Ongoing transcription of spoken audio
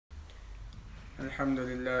الحمد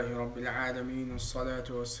لله رب العالمين والصلاة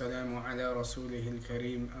والسلام على رسوله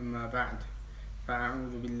الكريم أما بعد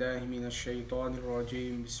فأعوذ بالله من الشيطان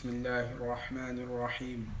الرجيم بسم الله الرحمن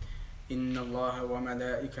الرحيم إن الله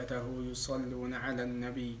وملائكته يصلون على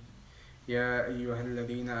النبي يا أيها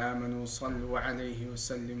الذين آمنوا صلوا عليه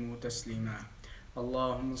وسلموا تسليما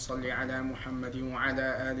اللهم صل على محمد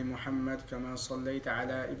وعلى آل محمد كما صليت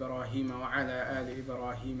على إبراهيم وعلى آل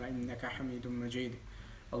إبراهيم إنك حميد مجيد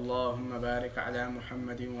اللهم بارك على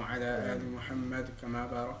محمد وعلى آل محمد كما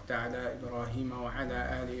باركت على إبراهيم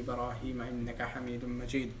وعلى آل إبراهيم إنك حميد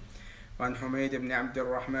مجيد. وعن حميد بن عبد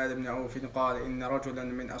الرحمن بن عوف قال إن رجلا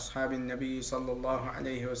من أصحاب النبي صلى الله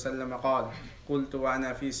عليه وسلم قال قلت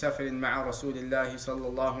وأنا في سفر مع رسول الله صلى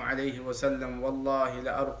الله عليه وسلم والله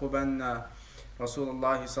لأرقبن رسول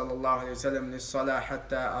الله صلى الله عليه وسلم للصلاة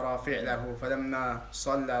حتى أرى فعله فلما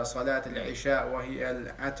صلى صلاة العشاء وهي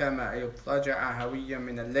العتمة أي اضطجع هويا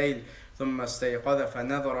من الليل ثم استيقظ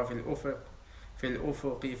فنظر في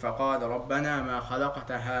الأفق فقال ربنا ما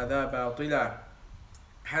خلقت هذا باطلا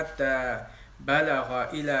حتى بلغ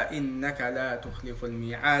إلى إنك لا تخلف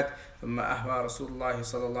الميعاد ثم أهوى رسول الله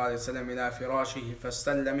صلى الله عليه وسلم إلى فراشه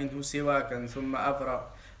فاستل منه سواكا ثم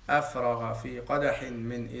أفرغ في قدح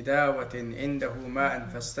من إداوة عنده ماء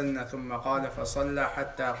فاستنى ثم قال فصلى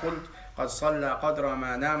حتى قلت قد صلى قدر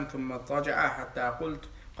ما نام ثم اضطجع حتى قلت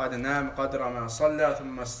قد نام قدر ما صلى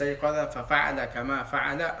ثم استيقظ ففعل كما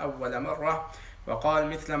فعل أول مرة وقال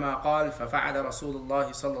مثل ما قال ففعل رسول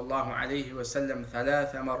الله صلى الله عليه وسلم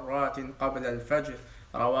 3 مرات قبل الفجر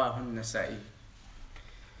رواه النسائي.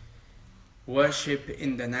 Worship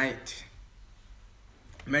in the night.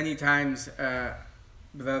 Many times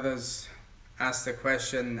brothers ask the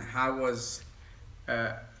question, how was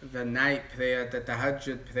the night prayer, the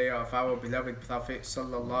tahajjud prayer of our beloved Prophet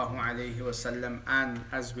sallallahu alaihi wasallam? And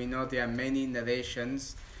as we know, there are many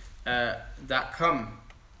narrations that come.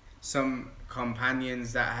 Some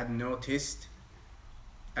companions that had noticed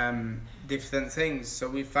different things. So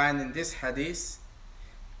we find in this hadith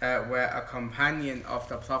where a companion of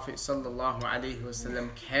the Prophet sallallahu alaihi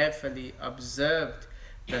wasallam carefully observed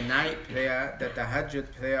the night prayer, the tahajjud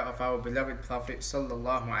prayer of our beloved Prophet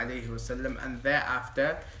sallallahu alaihi wasallam, and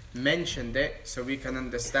thereafter mentioned it so we can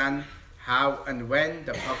understand how and when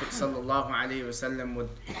the Prophet sallallahu alaihi wasallam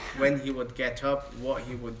when he would get up, what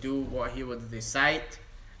he would do, what he would recite,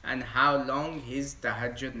 and how long his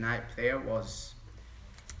tahajjud night prayer was.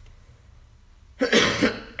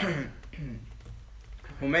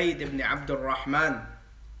 Humayd ibn Abdul Rahman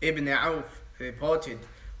ibn Auf reported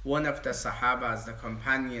one of the Sahabas, the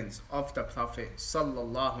companions of the Prophet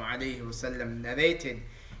sallallahu alaihi wasallam, narrated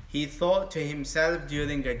he thought to himself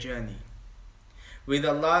during a journey with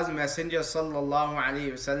Allah's Messenger sallallahu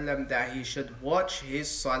alaihi wasallam that he should watch his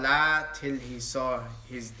salah till he saw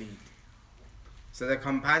his deed. So the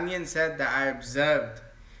companion said that I observed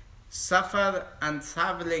safar and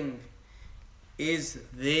traveling is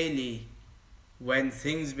really when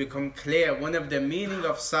things become clear. One of the meaning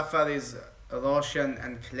of safar is roshan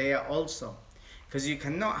and clear also, because you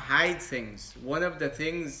cannot hide things. One of the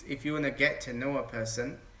things, if you want to get to know a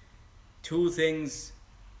person, 2 things: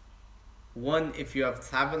 one, if you have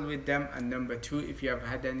traveled with them, and number 2, if you have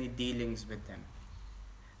had any dealings with them.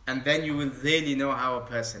 And then you will really know how a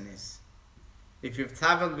person is if you've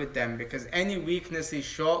traveled with them, because any weaknesses,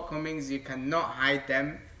 shortcomings, you cannot hide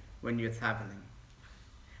them when you're traveling.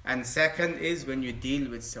 And second is when you deal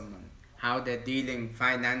with someone, how their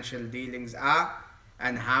financial dealings are,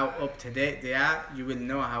 and how up to date they are, you will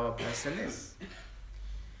know how a person is.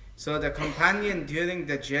 So the companion during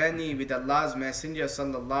the journey with Allah's Messenger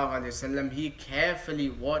sallallahu alaihi wasallam, he carefully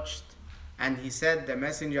watched, and he said the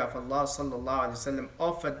Messenger of Allah sallallahu alaihi wasallam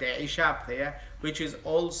offered the Isha prayer, which is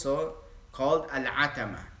also called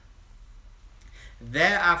al-Atama.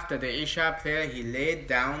 Thereafter the Isha prayer, he laid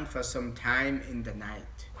down for some time in the night.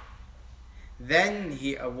 Then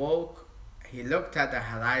he awoke, he looked at the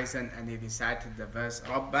horizon, and he recited the verse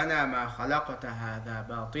رَبَّنَا مَا خَلَقْتَ هَذَا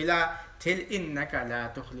بَاطِلًا till إِنَّكَ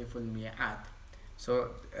لَا تُخْلِفُ الْمِيعَادِ.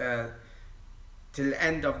 So till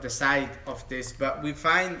end of the side of this. But we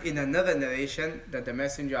find in another narration that the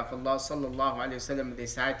Messenger of Allah sallallahu alaihi wasallam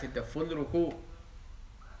recited the full ruku.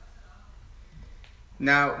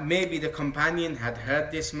 Now maybe the companion had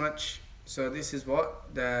heard this much, so this is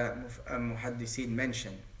what the muhaddithin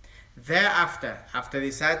mentioned. Thereafter, after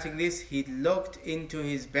reciting this, he looked into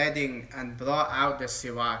his bedding and brought out the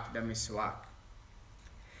siwak, the miswak.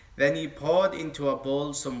 Then he poured into a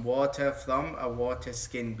bowl some water from a water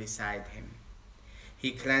skin beside him.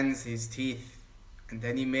 He cleansed his teeth, and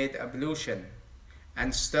then he made ablution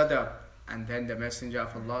and stood up, and then the Messenger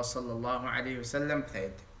of Allah sallallahu alaihi wasallam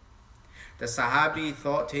prayed. the Sahabi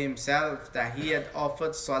thought to himself that he had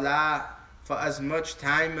offered salah for as much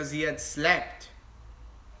time as he had slept.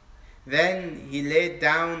 Then he laid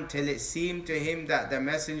down till it seemed to him that the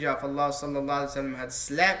Messenger of Allah sallallahu alaihi wasallam had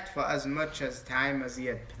slept for as much as time as he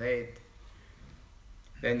had prayed.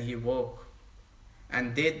 Then he woke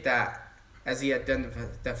and did that as he had done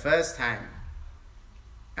the first time,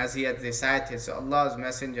 as he had recited. So Allah's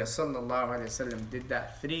Messenger sallallahu alaihi wasallam did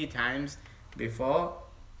that 3 times before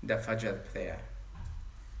the Fajr prayer.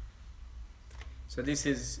 So this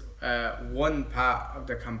is one part of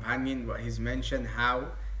the companion, what he's mentioned, how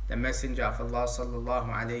the Messenger of Allah sallallahu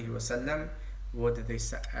alaihi wasallam would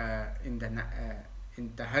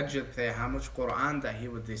in the Hajj prayer, how much Quran that he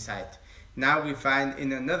would recite. Now we find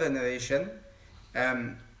in another narration,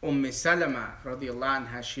 Salama radiallahu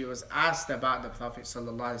anha, she was asked about the Prophet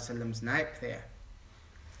sallallahu alaihi wasallam's night prayer.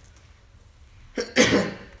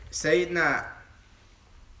 Sayyidina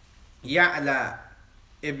Ya'la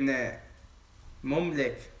ibn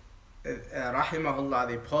Mumlik rahimahullah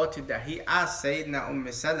reported that he asked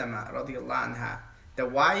Sayyidina Salama radiallahu anha, the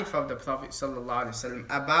wife of the Prophet sallallahu alaihi wasallam,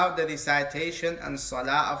 about the recitation and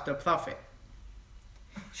salah of the Prophet.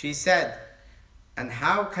 She said, and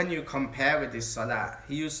how can you compare with this salah?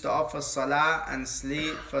 He used to offer salah and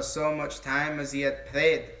sleep for so much time as he had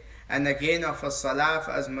prayed, and again offer salah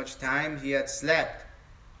for as much time he had slept,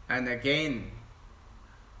 and again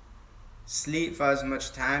sleep for as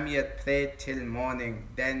much time he had prayed till morning.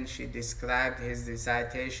 Then she described his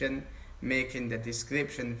recitation, making the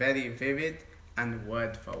description very vivid and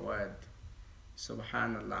word for word.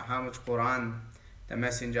 Subhanallah, how much Quran the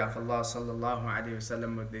Messenger of Allah sallallahu alaihi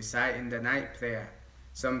wasallam would recite in the night prayer.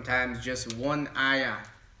 Sometimes just one ayah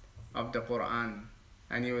of the Quran,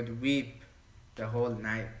 and he would weep the whole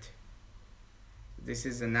night. This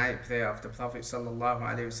is the night prayer of the Prophet sallallahu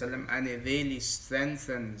alaihi wasallam, and it really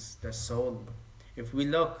strengthens the soul. If we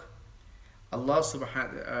look, Allah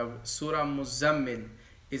subhanahu Surah Muzammil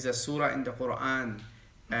is a surah in the Quran,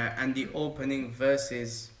 and the opening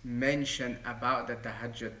verses mention about the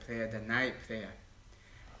tahajjud prayer, the night prayer.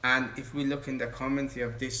 And if we look in the commentary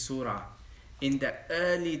of this surah, in the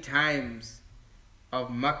early times of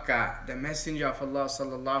Makkah, the Messenger of Allah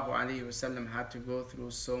sallallahu alaihi wasallam had to go through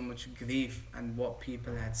so much grief and what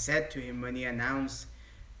people had said to him when he announced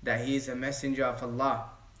that he is a messenger of Allah.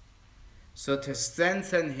 So to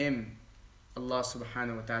strengthen him, Allah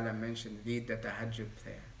subhanahu wa ta'ala mentioned, read the tahajjud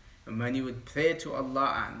prayer. And when he would pray to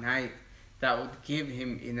Allah at night, that would give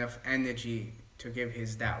him enough energy to give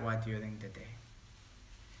his da'wah during the day.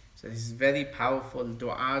 So this is very powerful.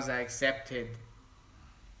 Du'as are accepted.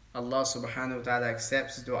 Allah subhanahu wa ta'ala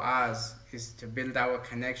accepts du'as, is to build our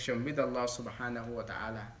connection with Allah subhanahu wa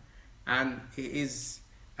ta'ala. And it is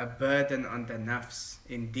a burden on the nafs.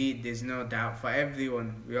 Indeed, there's no doubt for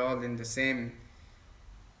everyone. We're all in the same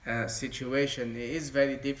situation. It is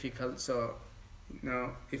very difficult. So,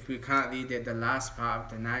 if we can't read it the last part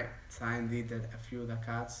of the night, try and read a few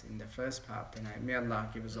rakats in the first part of the night. May Allah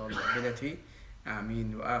give us all the ability.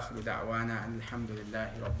 Ameen. Wa akhiru da'wana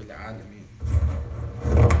alhamdulillahi rabbil alameen.